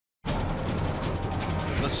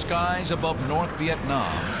The skies above North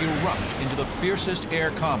Vietnam erupt into the fiercest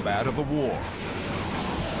air combat of the war.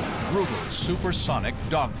 Brutal supersonic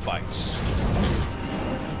dogfights.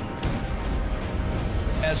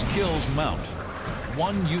 As kills mount,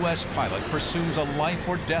 one U.S. pilot pursues a life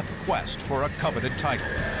or death quest for a coveted title.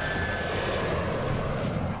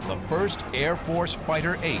 The first Air Force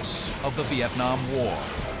fighter ace of the Vietnam War.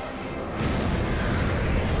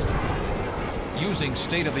 Using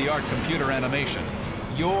state-of-the-art computer animation,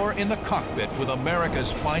 you're in the cockpit with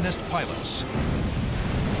America's finest pilots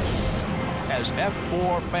as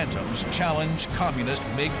F-4 Phantoms challenge communist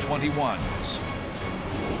MiG-21s.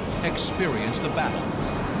 Experience the battle.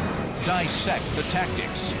 Dissect the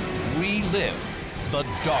tactics. Relive the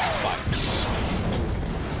dogfights.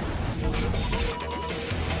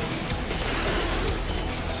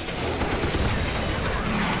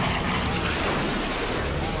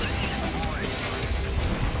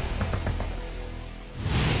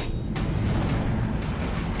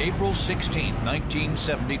 April 16,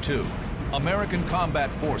 1972. American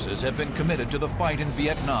combat forces have been committed to the fight in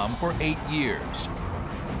Vietnam for 8 years.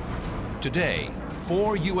 Today,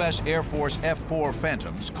 4 U.S. Air Force F-4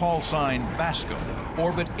 Phantoms, call sign Basco,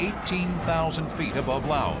 orbit 18,000 feet above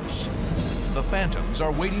Laos. The Phantoms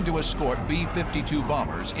are waiting to escort B-52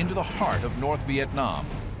 bombers into the heart of North Vietnam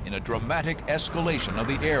in a dramatic escalation of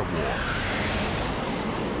the air war.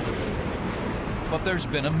 But there's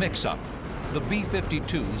been a mix-up. The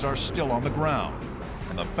B-52s are still on the ground,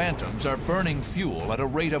 and the Phantoms are burning fuel at a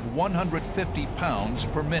rate of 150 pounds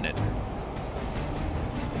per minute.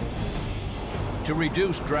 To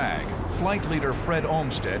reduce drag, flight leader Fred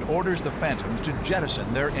Olmsted orders the Phantoms to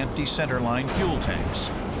jettison their empty centerline fuel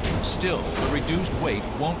tanks. Still, the reduced weight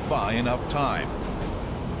won't buy enough time.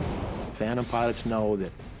 Phantom pilots know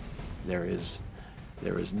that there is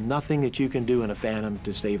nothing that you can do in a Phantom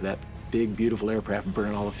to save that big, beautiful aircraft from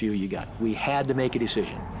burning all the fuel you got. We had to make a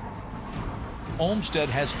decision. Olmsted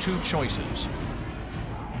has 2 choices.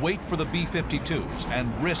 Wait for the B-52s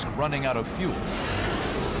and risk running out of fuel,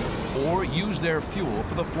 or use their fuel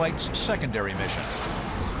for the flight's secondary mission,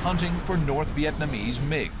 hunting for North Vietnamese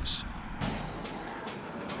MiGs.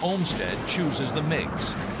 Olmsted chooses the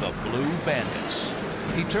MiGs, the Blue Bandits.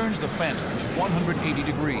 He turns the Phantoms 180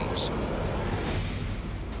 degrees.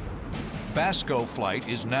 Basco flight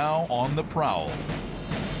is now on the prowl.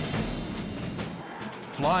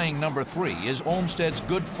 Flying number 3 is Olmsted's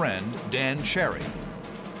good friend, Dan Cherry.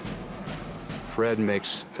 Fred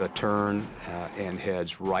makes a turn and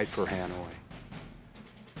heads right for Hanoi.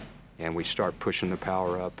 And we start pushing the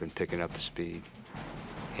power up and picking up the speed.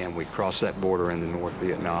 And we cross that border into North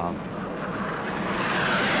Vietnam.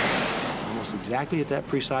 Almost exactly at that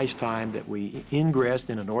precise time that we ingressed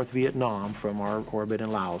into North Vietnam from our orbit in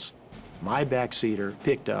Laos, my backseater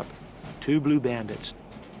picked up 2 Blue Bandits.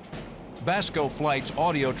 Basco flight's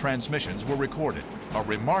audio transmissions were recorded, a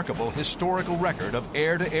remarkable historical record of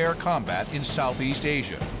air-to-air combat in Southeast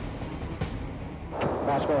Asia.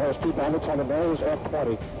 Basco has 2 bandits on the nose,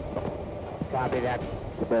 F-20. Copy that.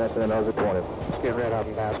 2 bandits on the nose at 20. Let's get rid of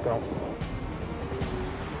them, Basco.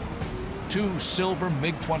 2 silver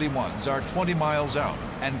MiG-21s are 20 miles out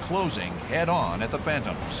and closing head-on at the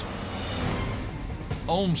Phantoms.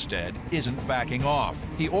 Olmsted isn't backing off.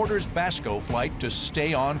 He orders Basco flight to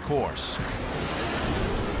stay on course.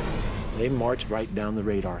 They marched right down the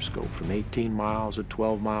radar scope from 18 miles to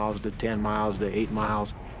 12 miles to 10 miles to 8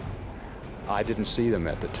 miles. I didn't see them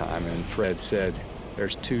at the time, and Fred said,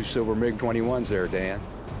 "There's 2 silver MiG-21s there, Dan."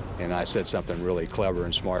 And I said something really clever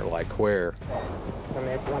and smart like, "Where?" The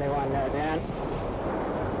MiG-21 there, Dan.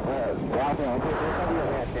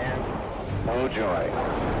 Dan. Oh, joy.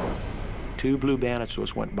 2 Blue Bandits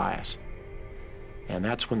just went by us. And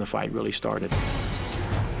that's when the fight really started.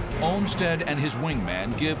 Olmsted and his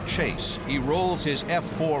wingman give chase. He rolls his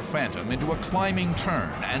F-4 Phantom into a climbing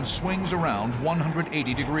turn and swings around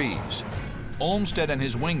 180 degrees. Olmsted and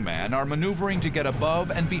his wingman are maneuvering to get above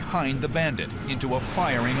and behind the Bandit into a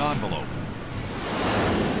firing envelope.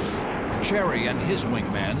 Cherry and his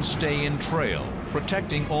wingman stay in trail,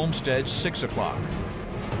 protecting Olmsted's 6 o'clock.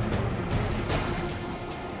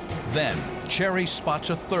 Then, Cherry spots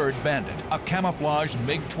a 3rd Bandit, a camouflaged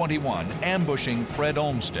MiG-21, ambushing Fred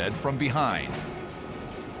Olmsted from behind.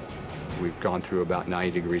 We've gone through about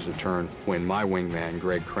 90 degrees of turn when my wingman,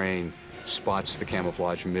 Greg Crane, spots the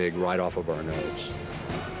camouflage MiG right off of our nose.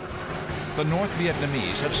 The North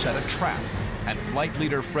Vietnamese have set a trap, and flight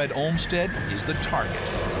leader Fred Olmsted is the target.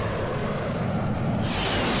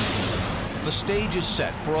 The stage is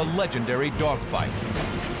set for a legendary dogfight.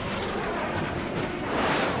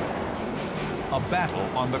 a battle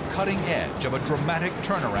on the cutting edge of a dramatic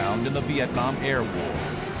turnaround in the Vietnam Air War.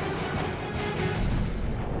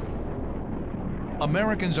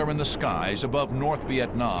 Americans are in the skies above North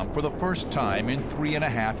Vietnam for the first time in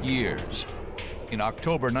 3.5 years. In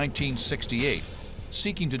October 1968,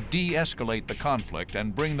 seeking to de-escalate the conflict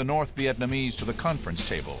and bring the North Vietnamese to the conference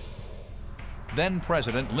table,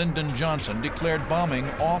 then-President Lyndon Johnson declared bombing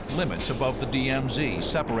off-limits above the DMZ,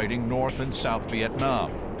 separating North and South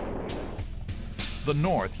Vietnam. The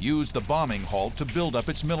North used the bombing halt to build up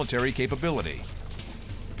its military capability.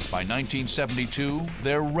 By 1972,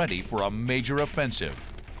 they're ready for a major offensive.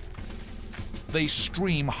 They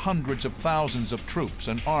stream hundreds of thousands of troops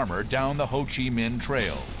and armor down the Ho Chi Minh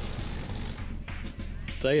Trail.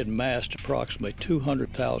 They had massed approximately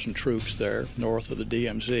 200,000 troops there north of the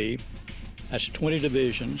DMZ. That's 20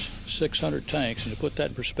 divisions, 600 tanks, and to put that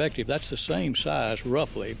in perspective, that's the same size,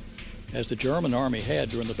 roughly, as the German army had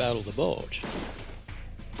during the Battle of the Bulge.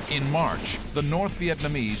 In March, the North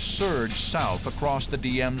Vietnamese surged south across the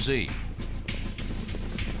DMZ.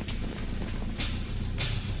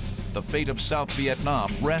 The fate of South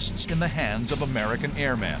Vietnam rests in the hands of American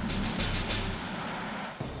airmen.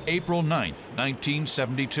 April 9th,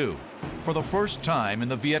 1972. For the first time in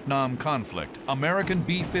the Vietnam conflict, American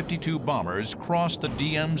B-52 bombers cross the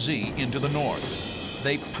DMZ into the north.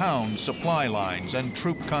 They pound supply lines and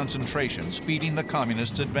troop concentrations, feeding the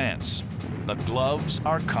communists' advance. The gloves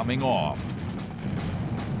are coming off.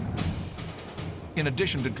 In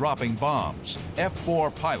addition to dropping bombs,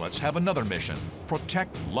 F-4 pilots have another mission: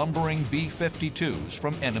 protect lumbering B-52s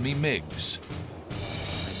from enemy MiGs.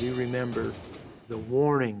 I do remember the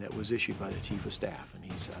warning that was issued by the Chief of Staff, and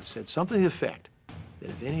he said something to the effect that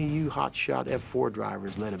if any of you hotshot F-4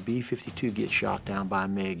 drivers let a B-52 get shot down by a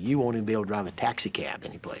MiG, you won't even be able to drive a taxi cab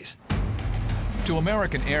anyplace. To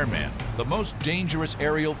American airmen, the most dangerous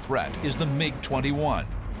aerial threat is the MiG-21.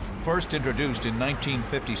 First introduced in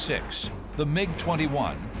 1956, the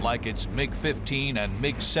MiG-21, like its MiG-15 and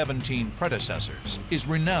MiG-17 predecessors, is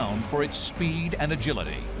renowned for its speed and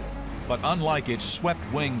agility. But unlike its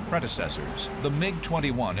swept-wing predecessors, the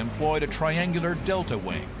MiG-21 employed a triangular delta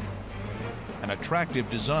wing, an attractive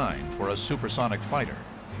design for a supersonic fighter,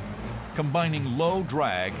 combining low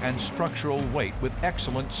drag and structural weight with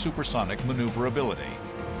excellent supersonic maneuverability.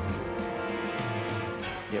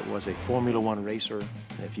 It was a Formula One racer,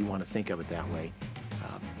 if you want to think of it that way.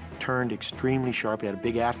 Turned extremely sharp. It had a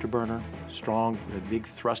big afterburner, strong, a big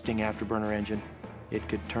thrusting afterburner engine. It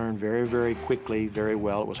could turn very, very quickly, very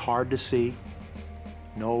well. It was hard to see.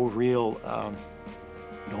 No real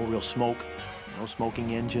smoke, no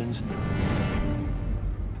smoking engines.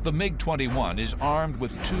 The MiG-21 is armed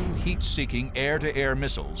with 2 heat-seeking air-to-air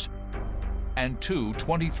missiles and 2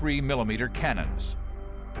 23mm cannons.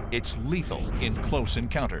 It's lethal in close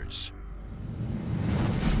encounters.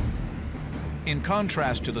 In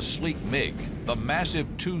contrast to the sleek MiG, the massive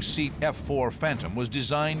 2-seat F-4 Phantom was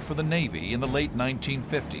designed for the Navy in the late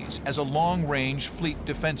 1950s as a long-range fleet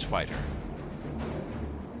defense fighter.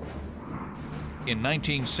 In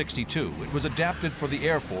 1962, it was adapted for the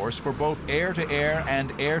Air Force for both air-to-air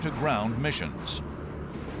and air-to-ground missions.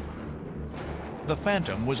 The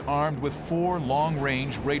Phantom was armed with 4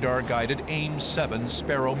 long-range radar-guided AIM-7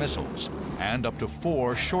 Sparrow missiles and up to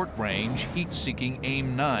 4 short-range, heat-seeking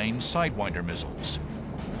AIM-9 Sidewinder missiles.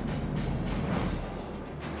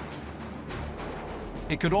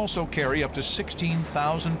 It could also carry up to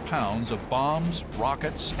 16,000 pounds of bombs,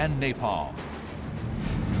 rockets, and napalm.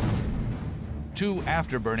 2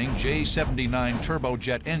 afterburning J-79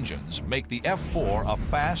 turbojet engines make the F-4 a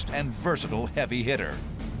fast and versatile heavy hitter.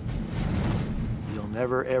 You'll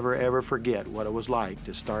never, ever, ever forget what it was like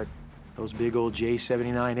to start those big old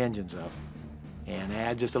J-79 engines up and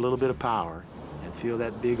add just a little bit of power and feel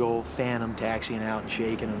that big old Phantom taxiing out and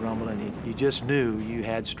shaking and rumbling. You just knew you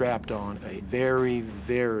had strapped on a very,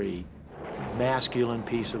 very masculine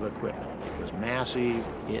piece of equipment. It was massive.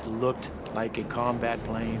 It looked like a combat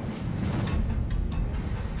plane.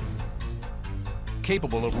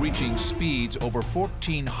 Capable of reaching speeds over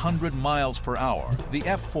 1,400 miles per hour, the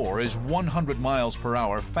F-4 is 100 miles per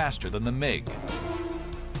hour faster than the MiG.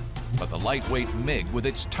 But the lightweight MiG, with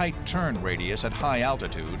its tight turn radius at high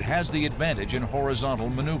altitude, has the advantage in horizontal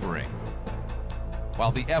maneuvering,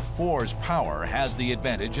 while the F-4's power has the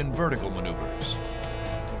advantage in vertical maneuvers.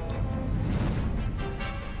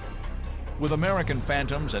 With American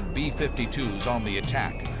Phantoms and B-52s on the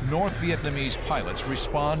attack, North Vietnamese pilots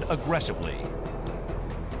respond aggressively.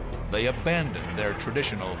 They abandon their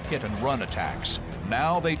traditional hit-and-run attacks.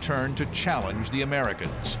 Now they turn to challenge the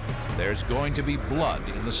Americans. There's going to be blood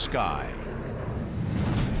in the sky.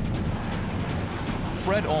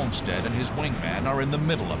 Fred Olmsted and his wingman are in the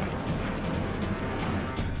middle of it.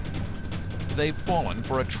 They've fallen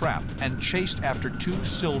for a trap and chased after two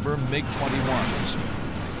silver MiG-21s.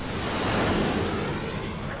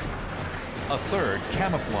 A third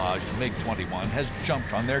camouflaged MiG-21 has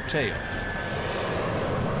jumped on their tail.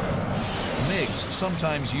 MiGs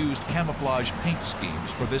sometimes used camouflage paint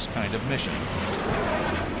schemes for this kind of mission.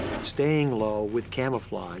 Staying low with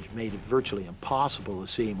camouflage made it virtually impossible to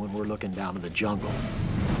see him when we're looking down in the jungle.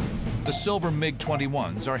 The silver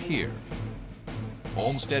MiG-21s are here.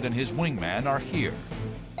 Olmsted and his wingman are here.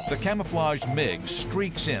 The camouflaged MiG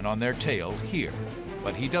streaks in on their tail here,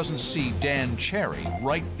 but he doesn't see Dan Cherry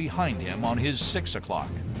right behind him on his 6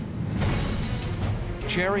 o'clock.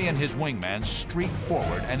 Cherry and his wingman streak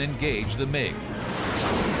forward and engage the MiG.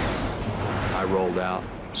 I rolled out,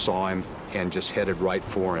 saw him, and just headed right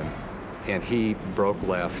for him. And he broke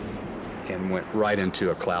left and went right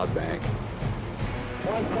into a cloud bank.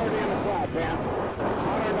 140 in the cloud, Ben.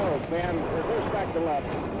 On our nose, Ben. Reverse back to left.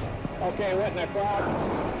 Okay, went in a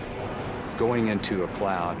cloud. Going into a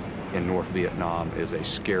cloud in North Vietnam is a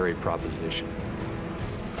scary proposition.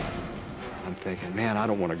 I'm thinking, man, I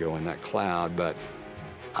don't want to go in that cloud, but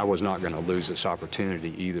I was not going to lose this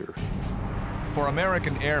opportunity either. For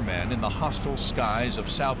American airmen in the hostile skies of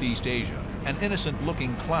Southeast Asia, an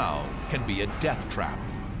innocent-looking cloud can be a death trap.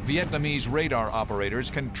 Vietnamese radar operators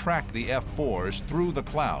can track the F-4s through the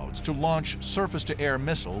clouds to launch surface-to-air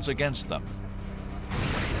missiles against them.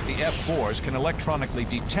 The F-4s can electronically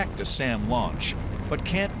detect a SAM launch, but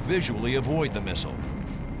can't visually avoid the missile.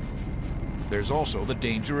 There's also the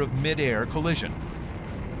danger of mid-air collision.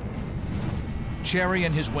 Cherry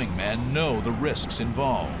and his wingman know the risks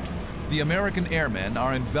involved. The American airmen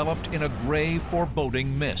are enveloped in a gray,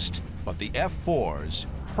 foreboding mist, but the F-4s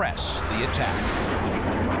press the attack.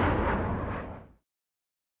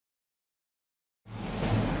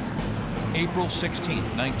 April 16,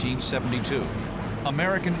 1972.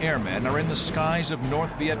 American airmen are in the skies of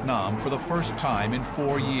North Vietnam for the first time in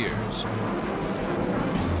 4 years.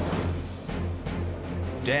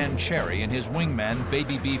 Dan Cherry and his wingman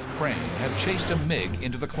Baby Beef Crane have chased a MiG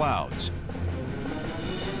into the clouds.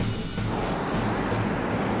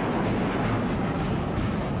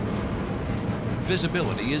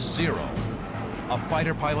 Visibility is zero, a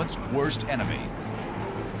fighter pilot's worst enemy.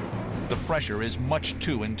 The pressure is much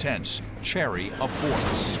too intense. Cherry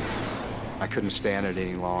aborts. I couldn't stand it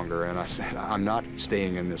any longer, and I said, I'm not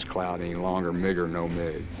staying in this cloud any longer, MiG or no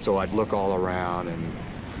MiG. So I'd look all around, and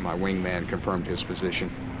my wingman confirmed his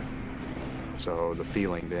position. So the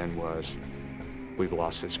feeling then was, we've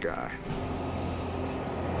lost this guy.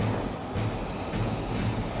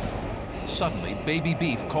 Suddenly, Baby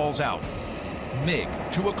Beef calls out. MiG,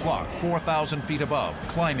 2 o'clock, 4,000 feet above,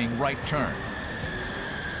 climbing right turn.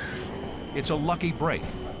 It's a lucky break.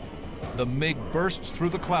 The MiG bursts through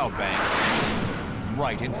the cloud bank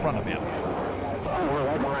right in front of him. Oh, we're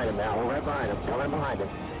right behind him now. We're right behind him. We're right behind him.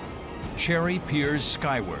 Cherry peers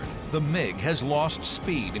skyward. The MiG has lost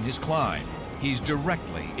speed in his climb. He's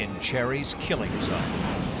directly in Cherry's killing zone.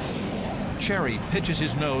 Cherry pitches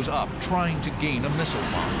his nose up, trying to gain a missile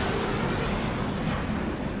lock.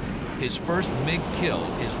 His first MiG kill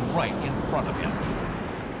is right in front of him.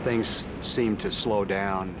 Things seemed to slow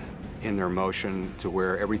down in their motion to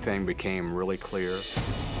where everything became really clear.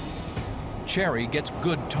 Cherry gets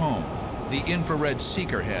good tone. The infrared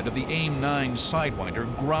seeker head of the AIM-9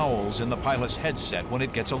 Sidewinder growls in the pilot's headset when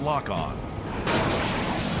it gets a lock on.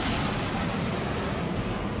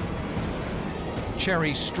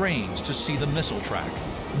 Cherry strains to see the missile track.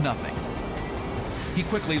 Nothing. He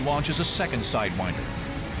quickly launches a second Sidewinder.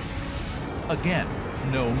 Again,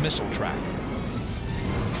 no missile track.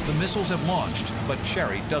 The missiles have launched, but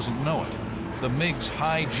Cherry doesn't know it. The MiG's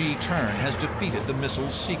high G turn has defeated the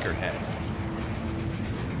missile's seeker head.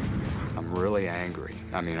 I'm really angry.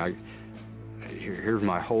 I mean, here's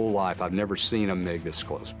my whole life. I've never seen a MiG this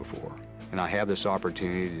close before. And I have this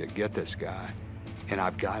opportunity to get this guy, and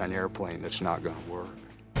I've got an airplane that's not going to work.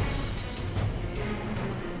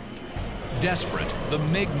 Desperate, the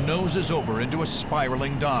MiG noses over into a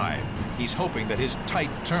spiraling dive. He's hoping that his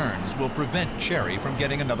tight turns will prevent Cherry from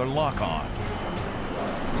getting another lock-on.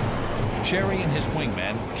 Cherry and his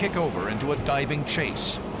wingman kick over into a diving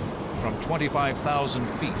chase. From 25,000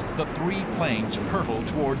 feet, the three planes hurtle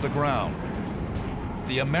toward the ground.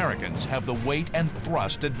 The Americans have the weight and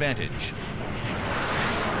thrust advantage.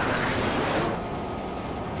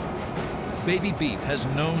 Baby Beef has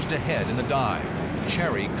nosed ahead in the dive.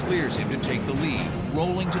 Cherry clears him to take the lead,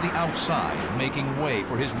 rolling to the outside, making way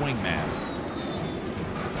for his wingman.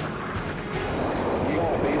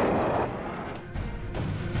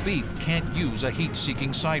 Beef can't use a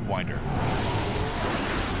heat-seeking Sidewinder.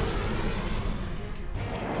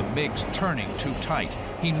 The MiG's turning too tight.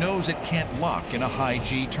 He knows it can't lock in a high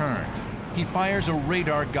G turn. He fires a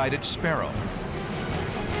radar-guided Sparrow.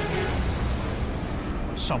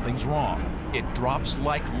 Something's wrong. It drops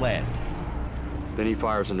like lead. Then he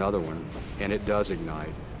fires another one, and it does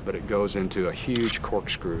ignite, but it goes into a huge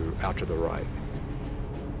corkscrew out to the right.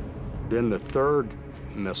 Then the third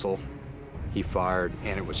missile he fired,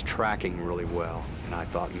 and it was tracking really well. And I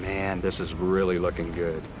thought, man, this is really looking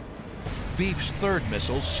good. Beef's third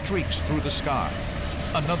missile streaks through the sky.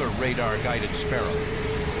 Another radar-guided Sparrow.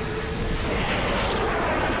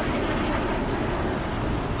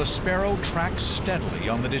 The Sparrow tracks steadily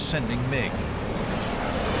on the descending MiG.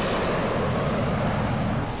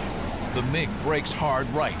 The MiG brakes hard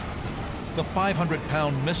right. The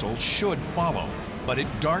 500-pound missile should follow, but it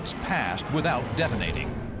darts past without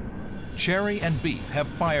detonating. Cherry and Beef have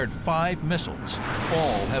fired 5 missiles.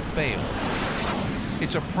 All have failed.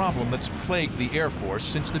 It's a problem that's plagued the Air Force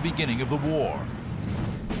since the beginning of the war.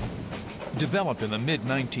 Developed in the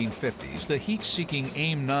mid-1950s, the heat-seeking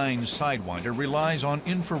AIM-9 Sidewinder relies on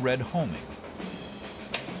infrared homing.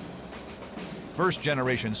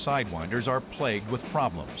 First-generation Sidewinders are plagued with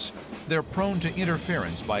problems. They're prone to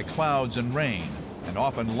interference by clouds and rain, and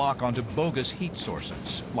often lock onto bogus heat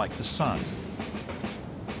sources, like the sun.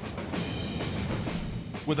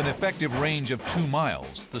 With an effective range of 2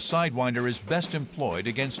 miles, the Sidewinder is best employed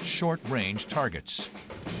against short-range targets.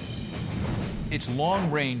 Its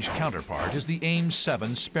long-range counterpart is the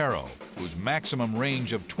AIM-7 Sparrow, whose maximum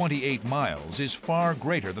range of 28 miles is far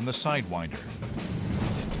greater than the Sidewinder.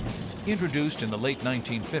 Introduced in the late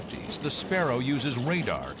 1950s, the Sparrow uses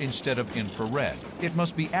radar instead of infrared. It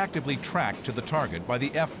must be actively tracked to the target by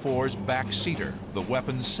the F-4's backseater, the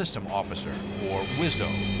Weapons System Officer, or WISO.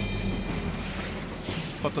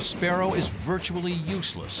 But the Sparrow is virtually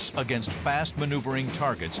useless against fast maneuvering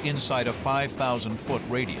targets inside a 5,000-foot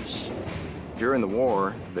radius. During the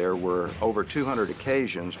war, there were over 200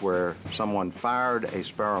 occasions where someone fired a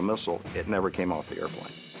Sparrow missile. It never came off the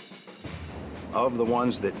airplane. Of the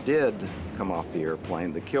ones that did come off the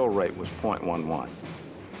airplane, the kill rate was 0.11.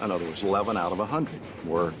 In other words, 11 out of 100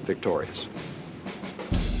 were victorious.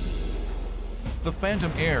 The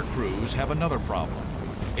Phantom Air crews have another problem.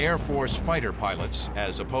 Air Force fighter pilots,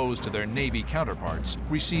 as opposed to their Navy counterparts,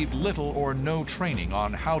 received little or no training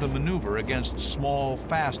on how to maneuver against small,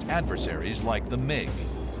 fast adversaries like the MiG.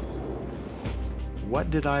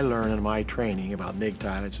 What did I learn in my training about MiG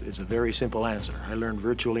pilots? It's a very simple answer. I learned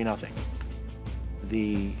virtually nothing.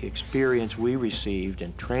 The experience we received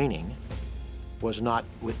in training was not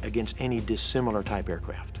against any dissimilar type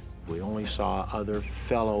aircraft. We only saw other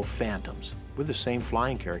fellow Phantoms with the same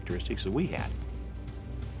flying characteristics that we had.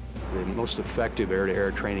 The most effective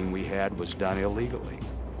air-to-air training we had was done illegally.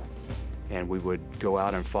 And we would go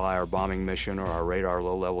out and fly our bombing mission or our radar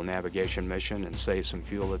low-level navigation mission and save some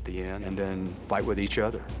fuel at the end and then fight with each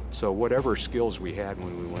other. So whatever skills we had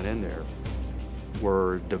when we went in there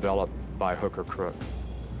were developed by hook or crook.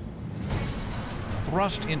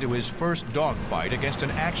 Thrust into his first dogfight against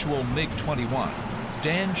an actual MiG-21,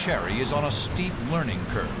 Dan Cherry is on a steep learning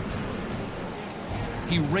curve.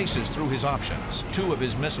 He races through his options. 2 of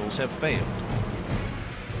his missiles have failed.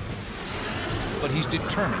 But he's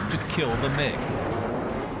determined to kill the MiG.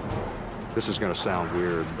 This is going to sound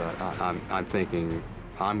weird, but I'm thinking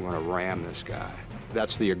I'm going to ram this guy.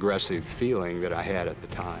 That's the aggressive feeling that I had at the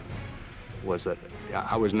time, was that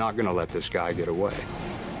I was not going to let this guy get away.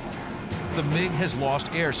 The MiG has lost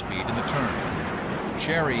airspeed in the turn.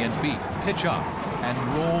 Cherry and Beef pitch up and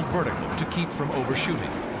roll vertical to keep from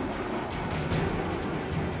overshooting.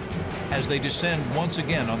 As they descend once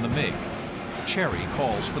again on the MiG, Cherry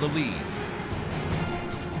calls for the lead.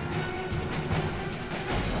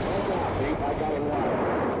 Hold on, Beef, I got him wide.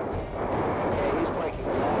 Okay, he's breaking.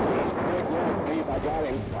 He's big left, Beef, I got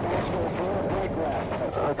him. Fast full brake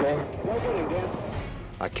left. Okay. Look at him, Dan.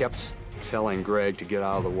 I kept telling Greg to get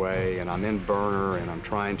out of the way, and I'm in burner, and I'm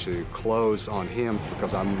trying to close on him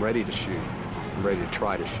because I'm ready to shoot. I'm ready to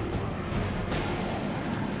try to shoot.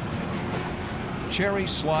 Cherry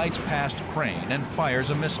slides past Crane and fires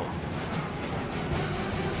a missile.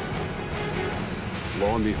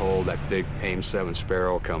 Lo and behold, that big AIM-7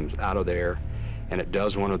 Sparrow comes out of there, and it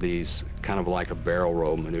does one of these kind of like a barrel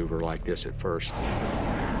roll maneuver like this at first.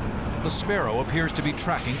 The Sparrow appears to be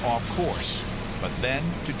tracking off course, but then,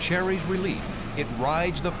 to Cherry's relief, it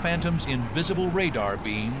rides the Phantom's invisible radar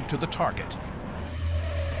beam to the target.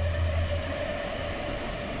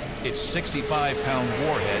 Its 65-pound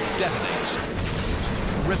warhead detonates,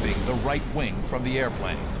 ripping the right wing from the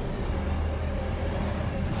airplane.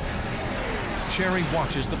 Cherry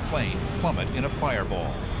watches the plane plummet in a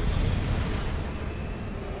fireball.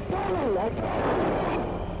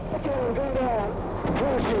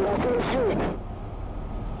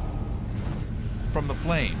 From the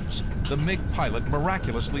flames, the MiG pilot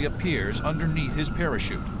miraculously appears underneath his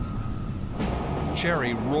parachute.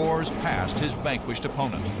 Cherry roars past his vanquished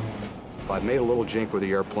opponent. I made a little jink with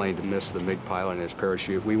the airplane to miss the MiG pilot and his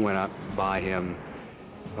parachute. We went up by him,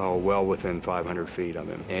 well within 500 feet of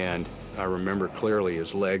him. And I remember clearly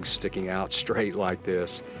his legs sticking out straight like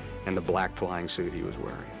this, and the black flying suit he was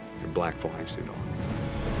wearing, the black flying suit on.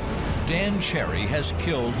 Dan Cherry has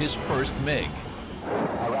killed his first MiG.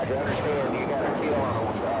 Roger, understand you got a kill on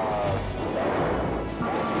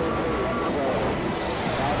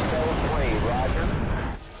Roger.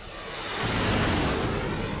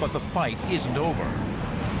 But the fight isn't over.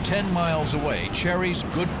 10 miles away, Cherry's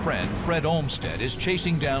good friend Fred Olmsted is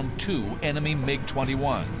chasing down 2 enemy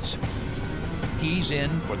MiG-21s. He's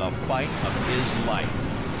in for the fight of his life.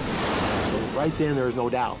 So right then, there is no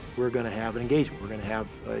doubt we're going to have an engagement. We're going to have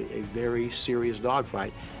a very serious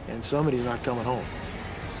dogfight, and somebody's not coming home.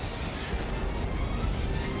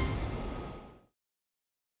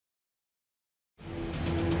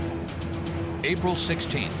 April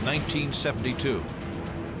 16, 1972.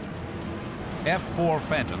 F-4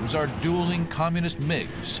 Phantoms are dueling communist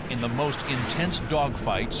MiGs in the most intense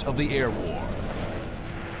dogfights of the air war.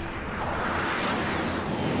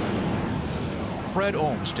 Fred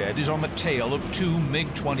Olmsted is on the tail of 2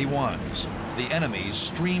 MiG-21s. The enemies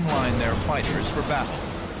streamline their fighters for battle.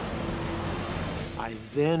 I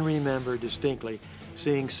then remember distinctly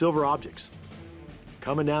seeing silver objects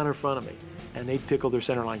coming down in front of me, and they'd pickle their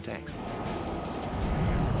centerline tanks.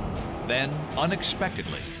 Then,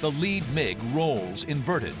 unexpectedly, the lead MiG rolls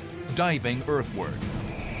inverted, diving earthward.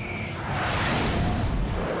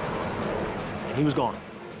 And he was gone.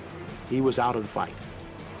 He was out of the fight.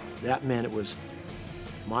 That meant it was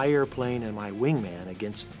my airplane and my wingman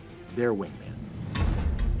against their wingman.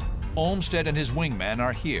 Olmsted and his wingman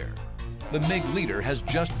are here. The MiG leader has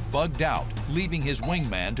just bugged out, leaving his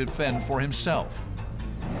wingman to fend for himself.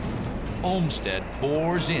 Olmsted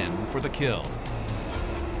bores in for the kill.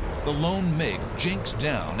 The lone MiG jinks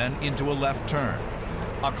down and into a left turn.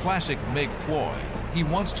 A classic MiG ploy. He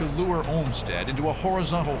wants to lure Olmsted into a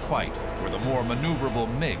horizontal fight where the more maneuverable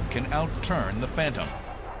MiG can outturn the Phantom.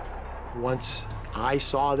 Once I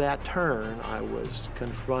saw that turn, I was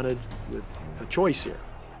confronted with a choice here,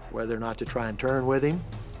 whether or not to try and turn with him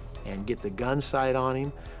and get the gun sight on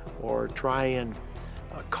him, or try and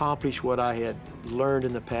accomplish what I had learned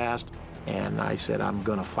in the past. And I said, I'm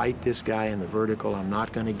going to fight this guy in the vertical. I'm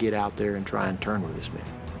not going to get out there and try and turn with this MiG.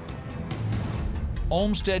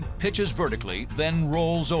 Olmsted pitches vertically, then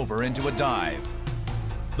rolls over into a dive.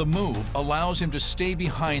 The move allows him to stay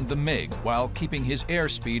behind the MiG while keeping his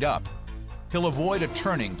airspeed up. He'll avoid a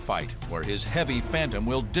turning fight where his heavy Phantom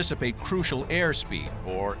will dissipate crucial airspeed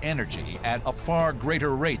or energy at a far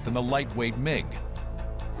greater rate than the lightweight MiG.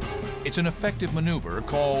 It's an effective maneuver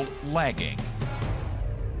called lagging.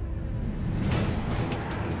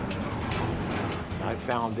 I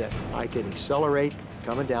found that I could accelerate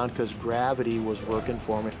coming down because gravity was working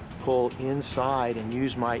for me, pull inside and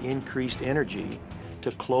use my increased energy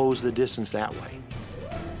to close the distance that way.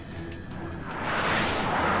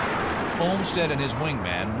 Olmsted and his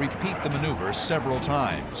wingman repeat the maneuver several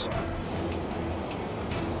times.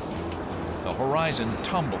 The horizon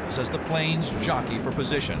tumbles as the planes jockey for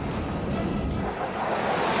position.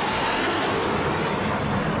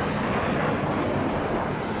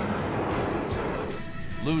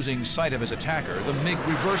 Losing sight of his attacker, the MiG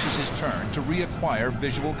reverses his turn to reacquire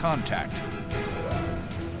visual contact.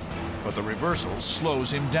 But the reversal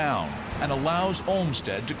slows him down and allows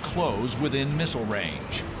Olmsted to close within missile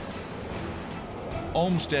range.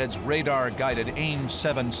 Olmsted's radar-guided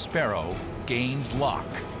AIM-7 Sparrow gains lock.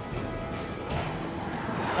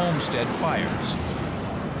 Olmsted fires.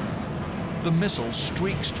 The missile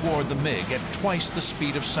streaks toward the MiG at twice the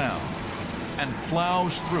speed of sound and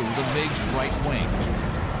plows through the MiG's right wing.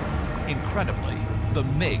 Incredibly, the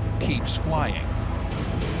MiG keeps flying.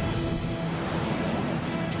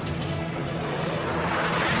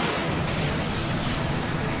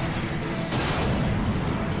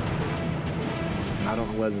 I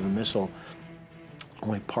don't know whether the missile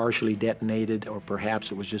only partially detonated or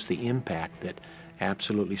perhaps it was just the impact that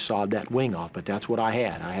absolutely sawed that wing off, but that's what I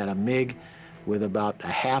had. I had a MiG with about a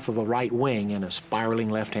half of a right wing and a spiraling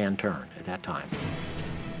left-hand turn at that time.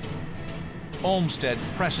 Olmsted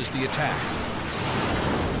presses the attack.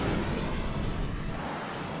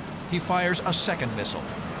 He fires a second missile.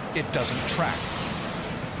 It doesn't track.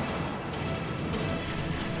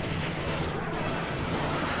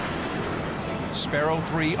 Sparrow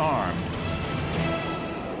 3 armed.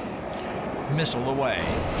 Missile away.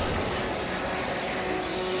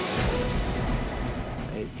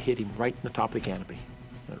 It hit him right in the top of the canopy,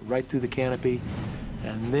 right through the canopy.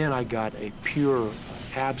 And then I got a pure,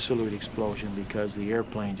 absolute explosion because the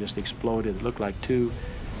airplane just exploded. It looked like two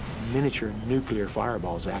miniature nuclear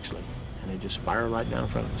fireballs, actually. And it just spiraled right down in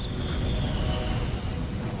front of us.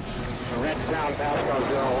 Red sound, Pasco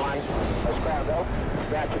 01. Let's grab though.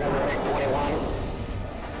 Scratch number 821.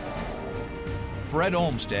 Fred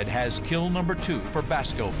Olmsted has kill number 2 for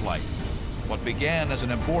Basco flight. What began as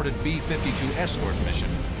an aborted B-52 escort mission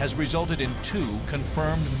has resulted in 2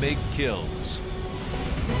 confirmed MiG kills.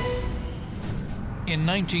 In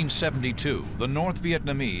 1972, the North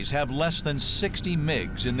Vietnamese have less than 60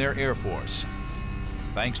 MiGs in their Air Force.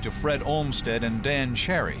 Thanks to Fred Olmsted and Dan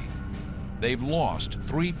Cherry, they've lost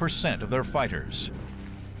 3% of their fighters.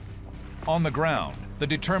 On the ground, the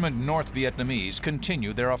determined North Vietnamese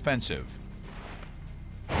continue their offensive.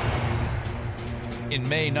 In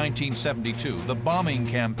May 1972, the bombing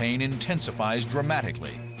campaign intensifies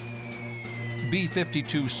dramatically.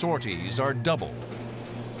 B-52 sorties are doubled,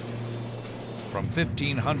 from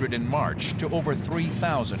 1,500 in March to over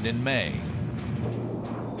 3,000 in May.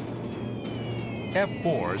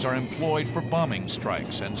 F-4s are employed for bombing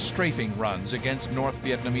strikes and strafing runs against North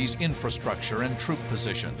Vietnamese infrastructure and troop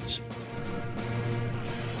positions.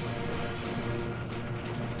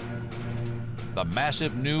 The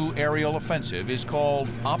massive new aerial offensive is called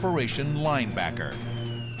Operation Linebacker.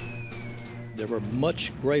 There were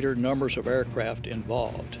much greater numbers of aircraft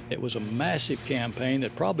involved. It was a massive campaign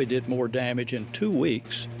that probably did more damage in 2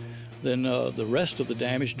 weeks than the rest of the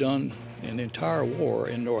damage done in the entire war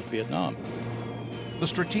in North Vietnam. The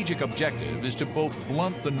strategic objective is to both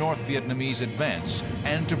blunt the North Vietnamese advance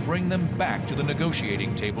and to bring them back to the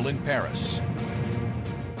negotiating table in Paris.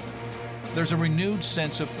 There's a renewed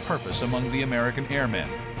sense of purpose among the American airmen,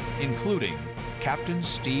 including Captain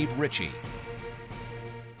Steve Ritchie.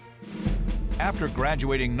 After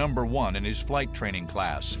graduating number 1 in his flight training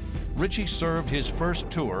class, Ritchie served his first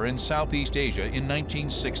tour in Southeast Asia in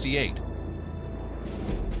 1968.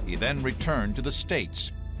 He then returned to the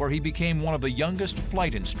States, where he became one of the youngest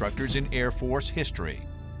flight instructors in Air Force history.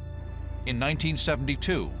 In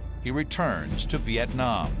 1972, he returns to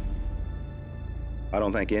Vietnam. I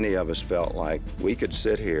don't think any of us felt like we could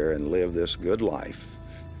sit here and live this good life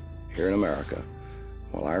here in America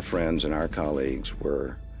while our friends and our colleagues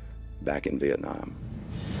were back in Vietnam.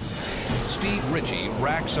 Steve Ritchie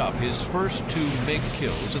racks up his first 2 MiG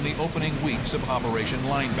kills in the opening weeks of Operation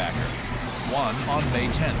Linebacker, one on May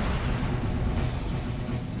 10th,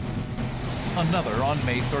 another on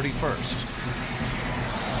May 31st.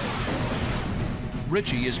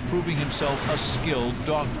 Ritchie is proving himself a skilled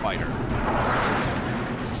dogfighter.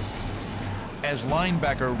 As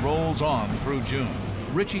Linebacker rolls on through June,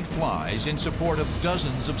 Ritchie flies in support of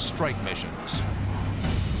dozens of strike missions.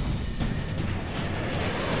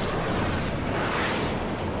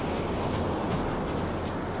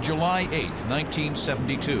 July 8,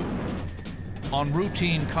 1972. On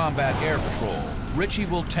routine combat air patrol, Ritchie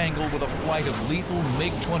will tangle with a flight of lethal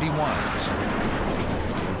MiG-21s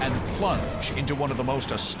and plunge into one of the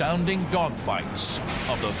most astounding dogfights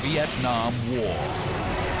of the Vietnam War.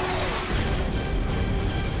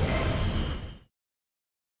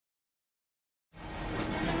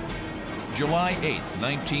 July 8,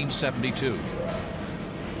 1972.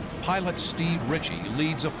 Pilot Steve Ritchie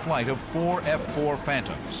leads a flight of 4 F-4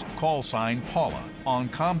 Phantoms, call sign Paula, on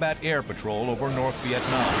combat air patrol over North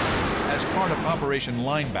Vietnam. As part of Operation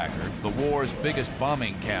Linebacker, the war's biggest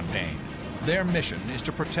bombing campaign, their mission is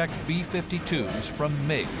to protect B-52s from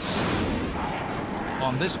MiGs.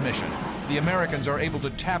 On this mission, the Americans are able to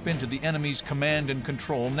tap into the enemy's command and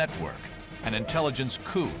control network, an intelligence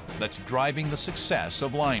coup that's driving the success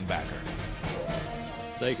of Linebacker.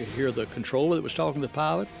 They could hear the controller that was talking to the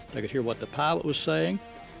pilot. They could hear what the pilot was saying.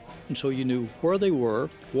 And so you knew where they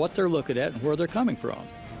were, what they're looking at, and where they're coming from.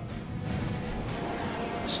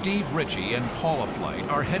 Steve Ritchie and Paula flight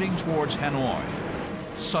are heading towards Hanoi.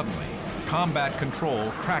 Suddenly, combat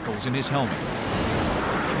control crackles in his helmet.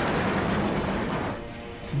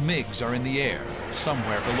 MiGs are in the air,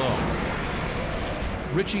 somewhere below.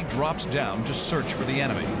 Ritchie drops down to search for the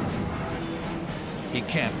enemy. He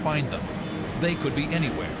can't find them. They could be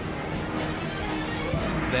anywhere.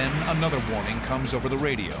 Then another warning comes over the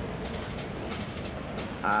radio.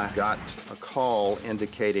 I got a call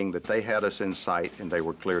indicating that they had us in sight and they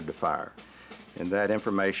were cleared to fire. And that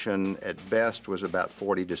information, at best, was about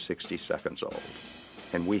 40 to 60 seconds old.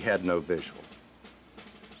 And we had no visual.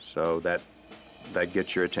 So that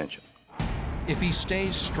gets your attention. If he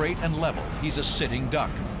stays straight and level, he's a sitting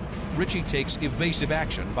duck. Ritchie takes evasive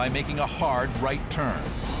action by making a hard right turn.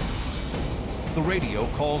 The radio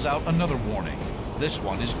calls out another warning. This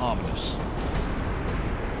one is ominous.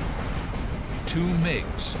 2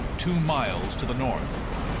 MiGs, 2 miles to the north.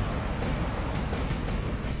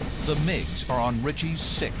 The MiGs are on Ritchie's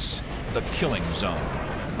 6, the killing zone,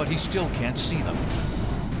 but he still can't see them.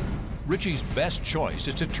 Ritchie's best choice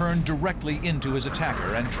is to turn directly into his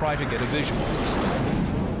attacker and try to get a visual.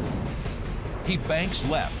 He banks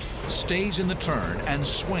left, stays in the turn, and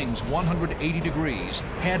swings 180 degrees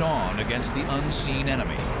head-on against the unseen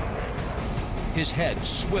enemy. His head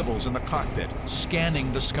swivels in the cockpit,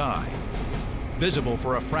 scanning the sky. Visible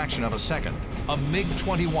for a fraction of a second, a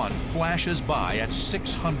MiG-21 flashes by at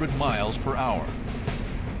 600 miles per hour.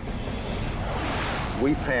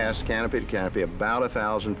 We passed canopy to canopy about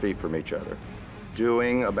 1,000 feet from each other,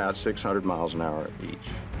 doing about 600 miles an hour each,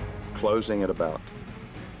 closing at about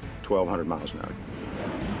 1,200 miles an hour.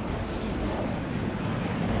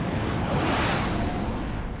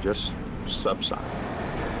 Just subsonic.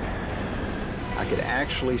 I could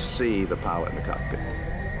actually see the pilot in the cockpit.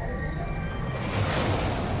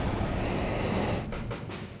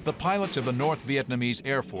 The pilots of the North Vietnamese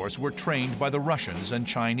Air Force were trained by the Russians and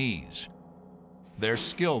Chinese. Their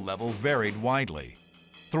skill level varied widely.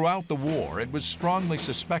 Throughout the war, it was strongly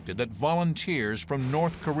suspected that volunteers from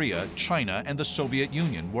North Korea, China, and the Soviet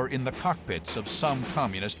Union were in the cockpits of some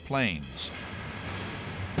communist planes.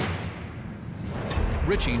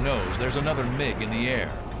 Ritchie knows there's another MiG in the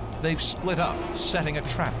air. They've split up, setting a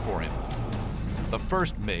trap for him. The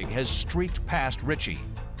first MiG has streaked past Ritchie.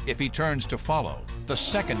 If he turns to follow, the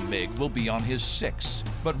second MiG will be on his 6,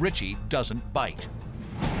 but Ritchie doesn't bite.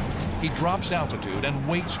 He drops altitude and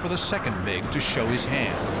waits for the second MiG to show his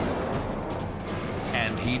hand.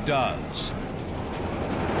 And he does.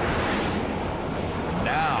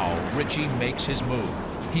 Now Ritchie makes his move.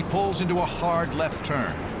 He pulls into a hard left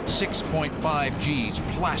turn. 6.5 Gs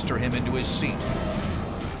plaster him into his seat.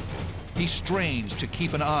 He strains to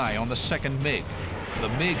keep an eye on the second MiG. The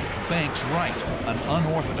MiG banks right, an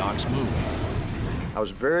unorthodox move. I was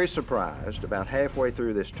very surprised about halfway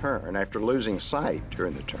through this turn, after losing sight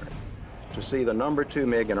during the turn, to see the number 2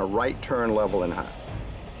 MiG in a right turn level and high.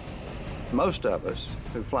 Most of us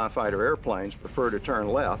who fly fighter airplanes prefer to turn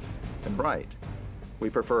left and right. We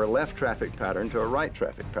prefer a left traffic pattern to a right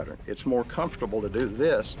traffic pattern. It's more comfortable to do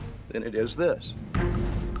this than it is this.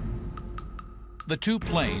 The two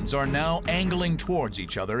planes are now angling towards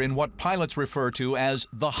each other in what pilots refer to as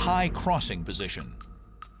the high crossing position.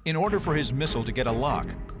 In order for his missile to get a lock,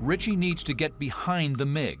 Ritchie needs to get behind the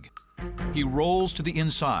MiG. He rolls to the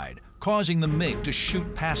inside, causing the MiG to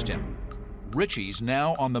shoot past him. Ritchie's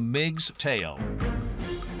now on the MiG's tail.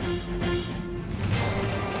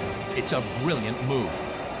 It's a brilliant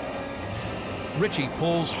move. Ritchie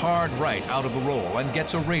pulls hard right out of the roll and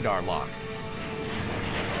gets a radar lock.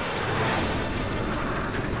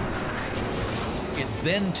 It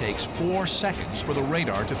then takes 4 seconds for the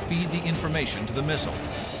radar to feed the information to the missile.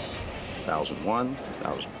 1001,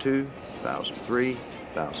 1002, 1003,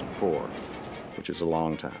 1004, which is a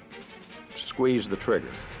long time. Squeeze the trigger,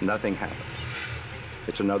 nothing happens.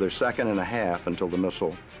 It's another 1.5 seconds until the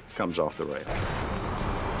missile comes off the rail.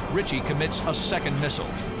 Ritchie commits a second missile.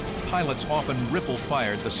 Pilots often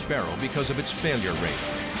ripple-fired the Sparrow because of its failure rate.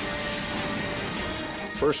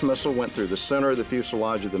 First missile went through the center of the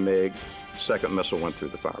fuselage of the MiG. Second missile went through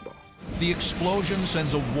the fireball. The explosion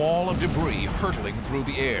sends a wall of debris hurtling through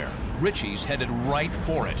the air. Ritchie's headed right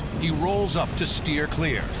for it. He rolls up to steer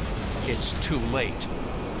clear. It's too late.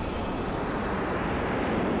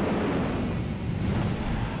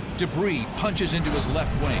 Debris punches into his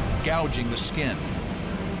left wing, gouging the skin.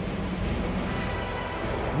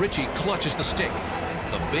 Ritchie clutches the stick.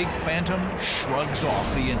 The big Phantom shrugs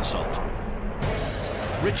off the insult.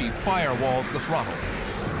 Ritchie firewalls the throttle.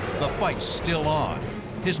 The fight's still on.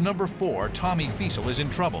 His number 4, Tommy Fiesel, is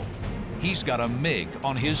in trouble. He's got a MiG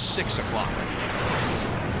on his 6 o'clock.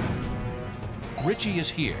 Ritchie is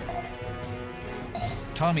here.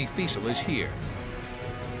 Tommy Fiesel is here.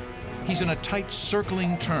 He's in a tight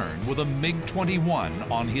circling turn with a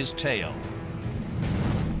MiG-21 on his tail.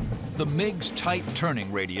 The MiG's tight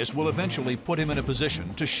turning radius will eventually put him in a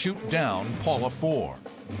position to shoot down Paula 4.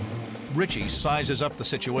 Ritchie sizes up the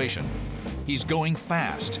situation. He's going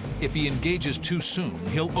fast. If he engages too soon,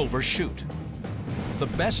 he'll overshoot. The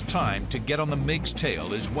best time to get on the MiG's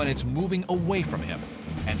tail is when it's moving away from him,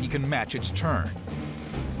 and he can match its turn.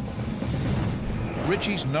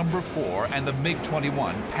 Ritchie's number 4 and the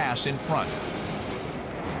MiG-21 pass in front.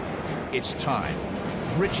 It's time.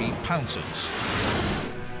 Ritchie pounces.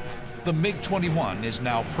 The MiG-21 is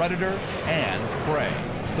now predator and prey.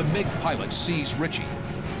 The MiG pilot sees Ritchie.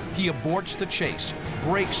 He aborts the chase,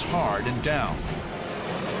 brakes hard and down.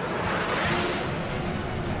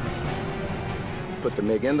 Put the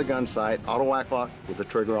MiG in the gun sight, auto whack lock with the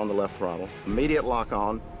trigger on the left throttle. Immediate lock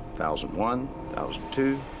on, 1001,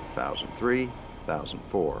 1002, 1003,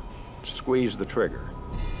 1004. Squeeze the trigger.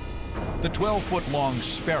 The 12-foot-long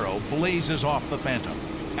Sparrow blazes off the Phantom.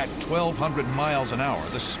 At 1,200 miles an hour,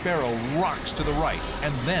 the Sparrow rocks to the right,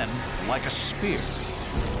 and then, like a spear,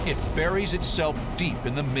 it buries itself deep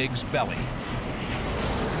in the MiG's belly.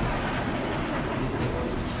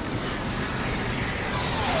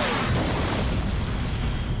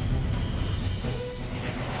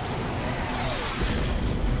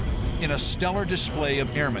 In a stellar display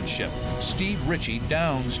of airmanship, Steve Ritchie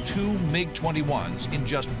downs 2 MiG-21s in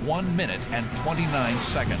just 1 minute and 29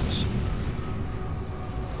 seconds.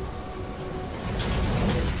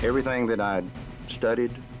 Everything that I'd studied,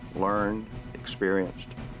 learned, experienced,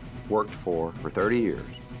 worked for 30 years,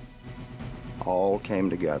 all came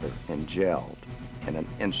together and gelled in an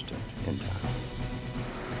instant in time.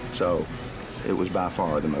 So it was by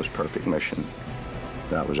far the most perfect mission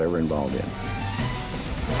that I was ever involved in.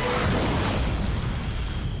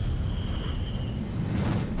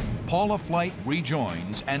 Paula Flight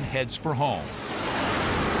rejoins and heads for home,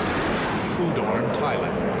 Udorn,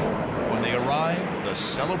 Thailand. When they arrive, the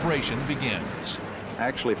celebration begins. I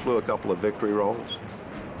actually flew a couple of victory rolls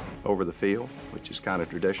over the field, which is kind of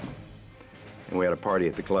traditional. And we had a party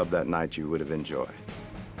at the club that night you would have enjoyed.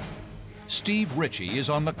 Steve Ritchie is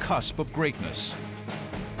on the cusp of greatness.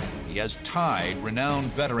 He has tied renowned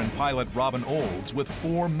veteran pilot Robin Olds with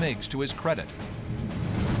 4 MiGs to his credit.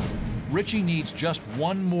 Ritchie needs just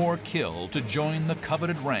one more kill to join the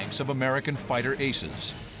coveted ranks of American fighter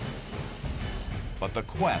aces. But the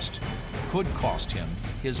quest could cost him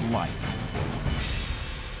his life.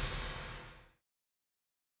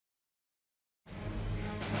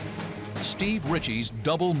 Steve Ritchie's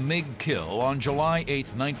double MiG kill on July 8,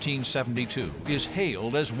 1972 is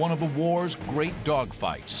hailed as one of the war's great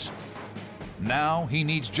dogfights. Now he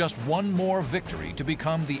needs just one more victory to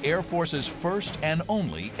become the Air Force's first and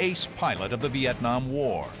only ace pilot of the Vietnam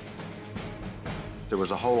War. There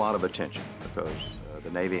was a whole lot of attention because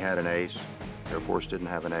the Navy had an ace, Air Force didn't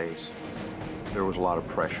have an ace. There was a lot of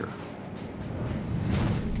pressure.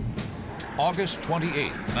 August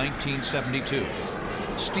 28, 1972.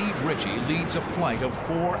 Steve Ritchie leads a flight of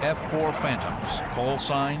 4 F-4 Phantoms, call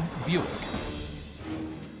sign Buick.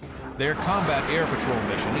 Their combat air patrol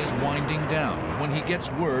mission is winding down when he gets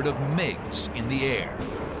word of MiGs in the air.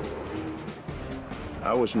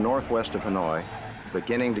 I was northwest of Hanoi,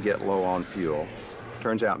 beginning to get low on fuel.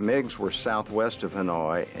 Turns out MiGs were southwest of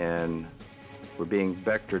Hanoi and were being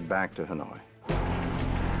vectored back to Hanoi.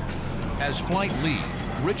 As flight lead,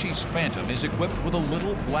 Ritchie's Phantom is equipped with a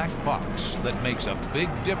little black box that makes a big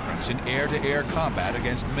difference in air-to-air combat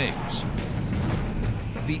against MiGs.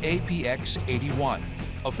 The APX-81,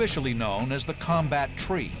 officially known as the Combat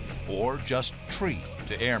Tree, or just Tree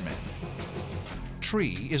to airmen.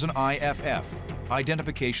 Tree is an IFF,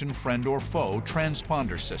 Identification Friend or Foe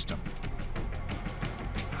transponder system.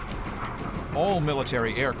 All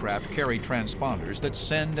military aircraft carry transponders that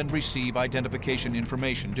send and receive identification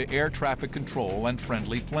information to air traffic control and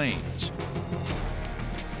friendly planes.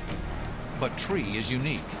 But Tree is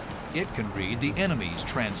unique. It can read the enemy's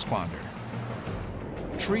transponder.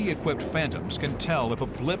 Tree-equipped Phantoms can tell if a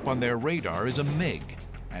blip on their radar is a MiG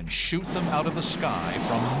and shoot them out of the sky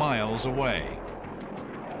from miles away.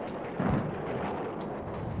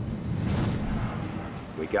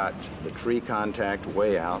 We got the Tree contact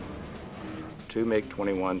way out. 2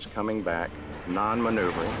 MiG-21s coming back,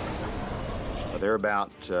 non-maneuvering. They're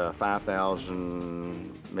about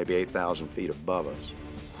 5,000, maybe 8,000 feet above us.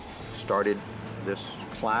 Started this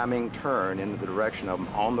climbing turn into the direction of them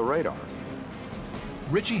on the radar.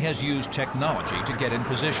 Ritchie has used technology to get in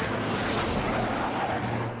position,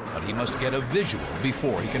 but he must get a visual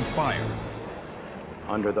before he can fire.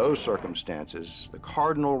 Under those circumstances, the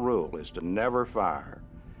cardinal rule is to never fire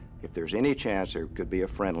if there's any chance there could be a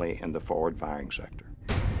friendly in the forward firing sector.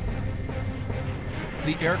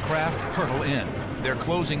 The aircraft hurtle in, their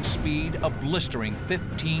closing speed a blistering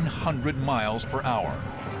 1,500 miles per hour.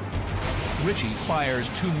 Ritchie fires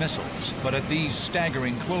 2 missiles, but at these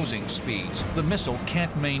staggering closing speeds, the missile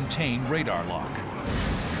can't maintain radar lock.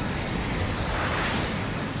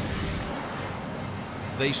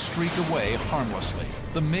 They streak away harmlessly.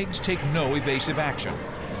 The MiGs take no evasive action.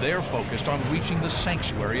 They're focused on reaching the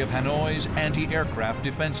sanctuary of Hanoi's anti-aircraft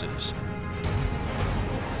defenses.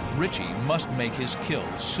 Ritchie must make his kill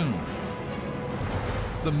soon.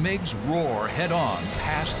 The MiGs roar head-on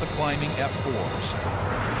past the climbing F-4s.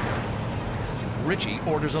 Ritchie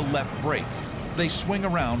orders a left brake. They swing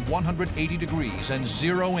around 180 degrees and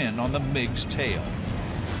zero in on the MiG's tail.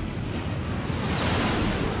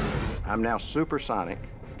 I'm now supersonic,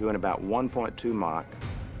 doing about 1.2 Mach.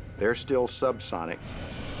 They're still subsonic.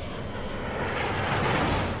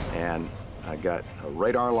 And I got a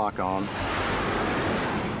radar lock on,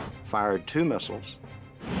 fired 2 missiles.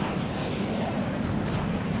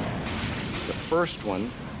 The first one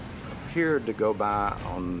appeared to go by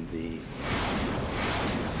on the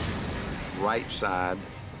right side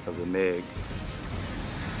of the MiG,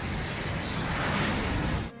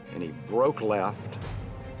 and he broke left,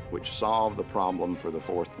 which solved the problem for the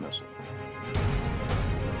 4th missile.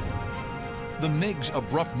 The MiG's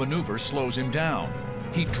abrupt maneuver slows him down.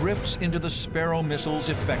 He drifts into the Sparrow missile's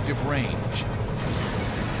effective range.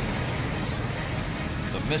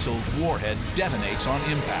 The missile's warhead detonates on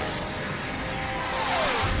impact.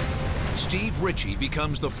 Steve Ritchie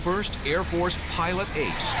becomes the first Air Force pilot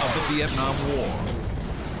ace of the Vietnam War.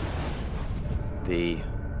 The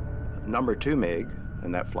number 2 MiG,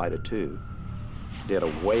 in that flight of 2, did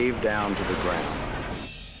a wave down to the ground,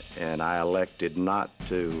 and I elected not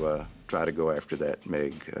to try to go after that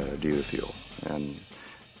MiG due to fuel. And,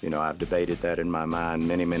 you know, I've debated that in my mind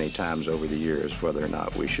many, many times over the years, whether or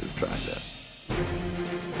not we should have tried that.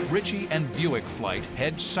 Ritchie and Buick flight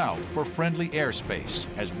head south for friendly airspace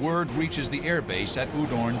as word reaches the airbase at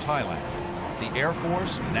Udorn, Thailand. The Air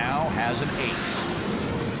Force now has an ace.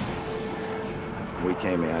 We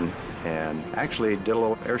came in and actually did a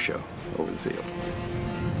little air show over the field.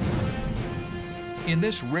 In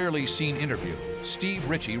this rarely seen interview, Steve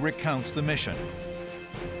Ritchie recounts the mission.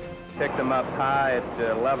 Picked them up high at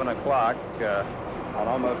 11 o'clock on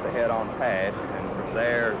almost a head-on pad, and from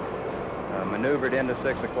there maneuvered into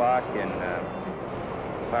 6 o'clock and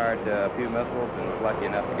fired a few missiles and was lucky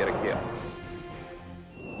enough to get a kill.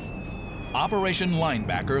 Operation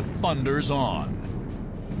Linebacker thunders on.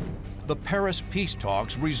 The Paris peace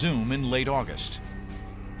talks resume in late August.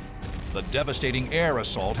 The devastating air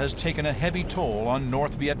assault has taken a heavy toll on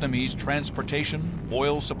North Vietnamese transportation,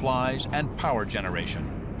 oil supplies, and power generation.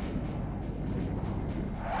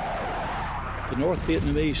 The North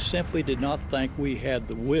Vietnamese simply did not think we had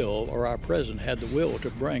the will, or our president had the will, to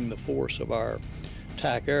bring the force of our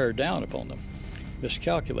TAC air down upon them.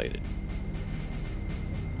 Miscalculated.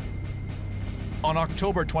 On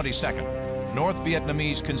October 22nd, North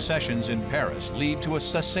Vietnamese concessions in Paris lead to a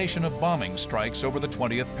cessation of bombing strikes over the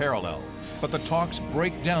 20th parallel, but the talks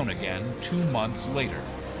break down again 2 months later.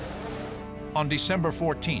 On December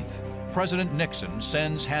 14th, President Nixon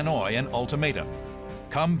sends Hanoi an ultimatum.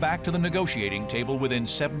 Come back to the negotiating table within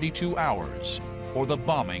 72 hours, or the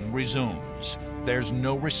bombing resumes. There's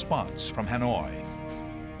no response from Hanoi.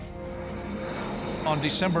 On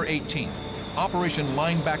December 18th, Operation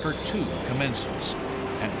Linebacker 2 commences,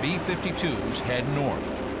 and B-52s head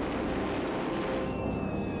north.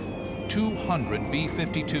 200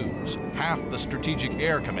 B-52s, half the Strategic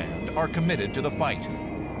Air Command, are committed to the fight.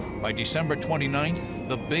 By December 29th,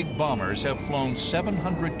 the big bombers have flown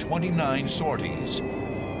 729 sorties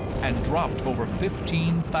and dropped over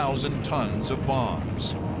 15,000 tons of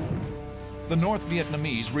bombs. The North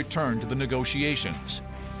Vietnamese return to the negotiations,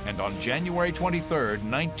 and on January 23,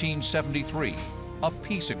 1973, a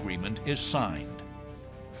peace agreement is signed.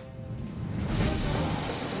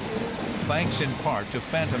 Thanks in part to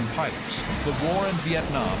Phantom pilots, the war in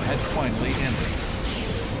Vietnam had finally ended.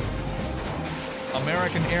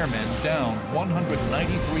 American airmen downed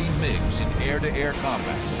 193 MiGs in air-to-air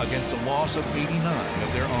combat against a loss of 89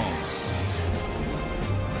 of their own.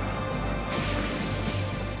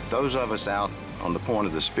 Those of us out on the point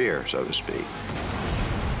of the spear, so to speak,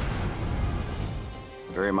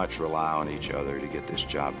 very much rely on each other to get this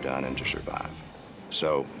job done and to survive.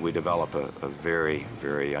 So we develop a very,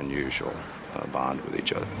 very unusual bond with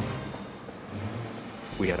each other.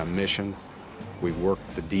 We had a mission. We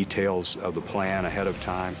worked the details of the plan ahead of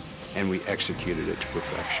time, and we executed it to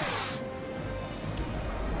perfection.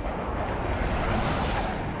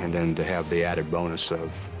 And then to have the added bonus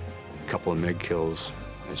of a couple of MiG kills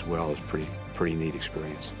as well is pretty neat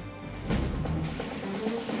experience.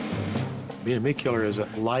 Being a MiG killer is a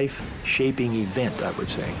life-shaping event, I would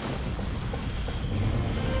say.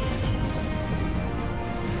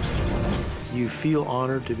 You feel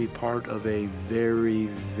honored to be part of a very,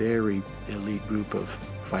 very elite group of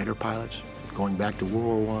fighter pilots, going back to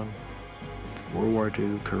World War I, World War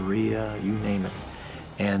II, Korea, you name it.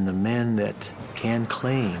 And the men that can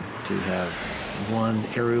claim to have won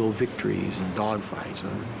aerial victories and dogfights,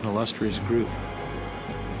 an illustrious group.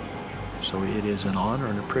 So it is an honor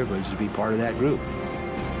and a privilege to be part of that group.